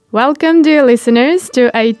Welcome, dear listeners,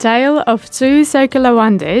 to a tale of two circular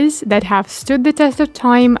wonders that have stood the test of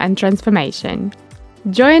time and transformation.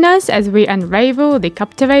 Join us as we unravel the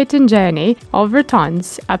captivating journey of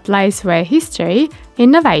Rotondes, a place where history,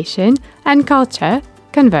 innovation, and culture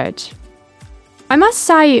converge. I must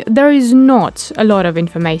say, there is not a lot of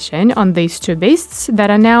information on these two beasts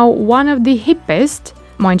that are now one of the hippest,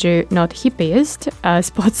 mind you, not hippiest,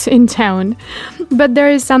 spots in town, but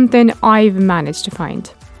there is something I've managed to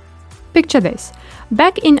find. Picture this.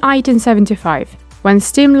 Back in 1875, when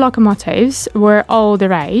steam locomotives were all the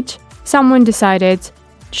rage, someone decided,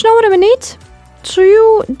 do you know what we need?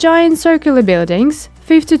 Two giant circular buildings,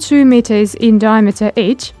 52 meters in diameter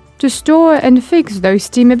each, to store and fix those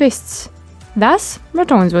steamy beasts. Thus,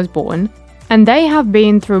 Rotondes was born, and they have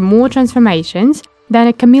been through more transformations than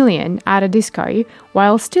a chameleon at a disco,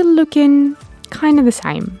 while still looking kind of the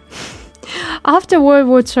same. After World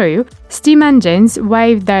War II, steam engines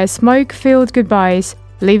waved their smoke-filled goodbyes,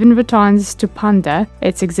 leaving Rotondes to ponder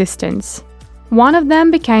its existence. One of them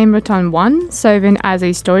became Rotonde 1, serving as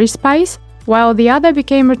a storage space, while the other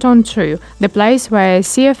became Rotonde 2, the place where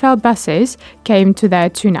CFL buses came to their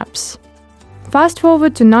tune-ups. Fast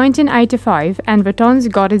forward to 1985 and Rotondes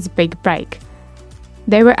got its big break.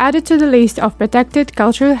 They were added to the list of protected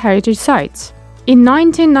cultural heritage sites. In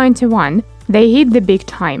 1991, they hit the big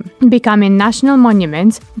time, becoming national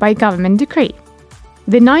monuments by government decree.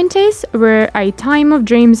 The 90s were a time of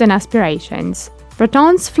dreams and aspirations.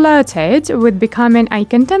 Rotondes flirted with becoming a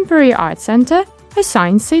contemporary art centre, a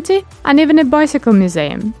science city, and even a bicycle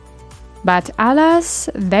museum. But alas,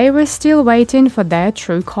 they were still waiting for their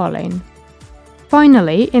true calling.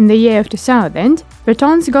 Finally, in the year of 2000,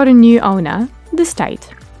 Rotondes got a new owner, the state.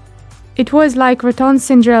 It was like Rotonde's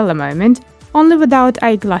Cinderella moment, only without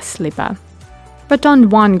a glass slipper. Rotonde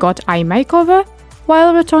 1 got a makeover,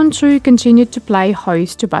 while Rotonde 2 continued to play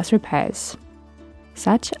host to bus repairs.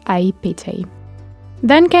 Such a pity.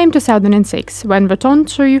 Then came 2006, when Rotonde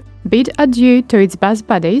 2 bid adieu to its bus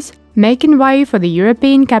buddies, making way for the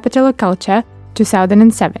European Capital of Culture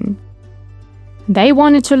 2007. They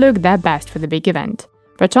wanted to look their best for the big event.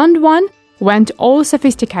 Rotonde 1 went all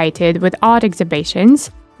sophisticated with art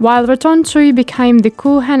exhibitions, while Rotonde 2 became the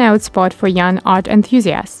cool hangout spot for young art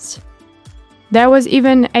enthusiasts. There was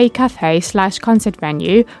even a cafe/concert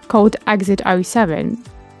venue called Exit 07.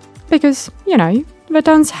 Because,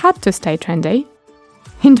 Rotondes had to stay trendy.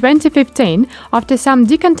 In 2015, after some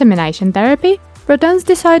decontamination therapy, Rotondes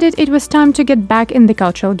decided it was time to get back in the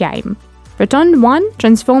cultural game. Rotonde 1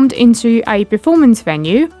 transformed into a performance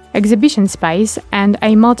venue, exhibition space, and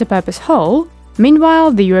a multipurpose hall.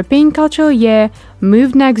 Meanwhile, the European Cultural Year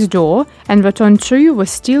moved next door, and Rotonde 2 was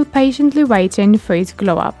still patiently waiting for its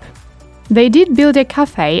glow-up. They did build a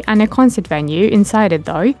cafe and a concert venue inside it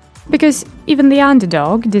though, because even the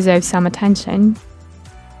underdog deserves some attention.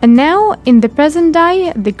 And now, in the present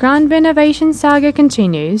day, the grand renovation saga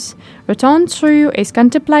continues. Rotonde 2 is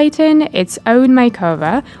contemplating its own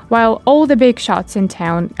makeover, while all the big shots in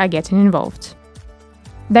town are getting involved.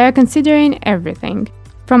 They are considering everything,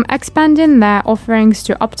 from expanding their offerings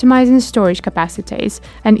to optimizing storage capacities,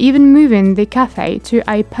 and even moving the cafe to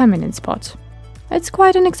a permanent spot. It's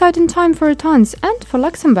quite an exciting time for Rotondes, and for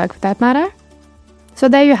Luxembourg for that matter. So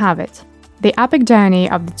there you have it. The epic journey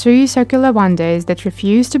of the two circular wonders that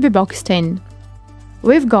refuse to be boxed in.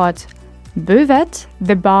 We've got Buvette,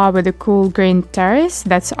 the bar with a cool green terrace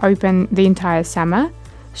that's open the entire summer,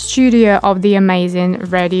 studio of the amazing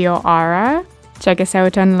Radio Aura. Check us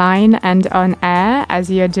out online and on air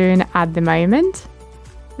as you're doing at the moment.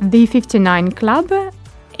 The 59 Club,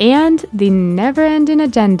 and the never-ending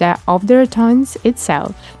agenda of the Rotondes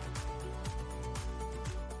itself.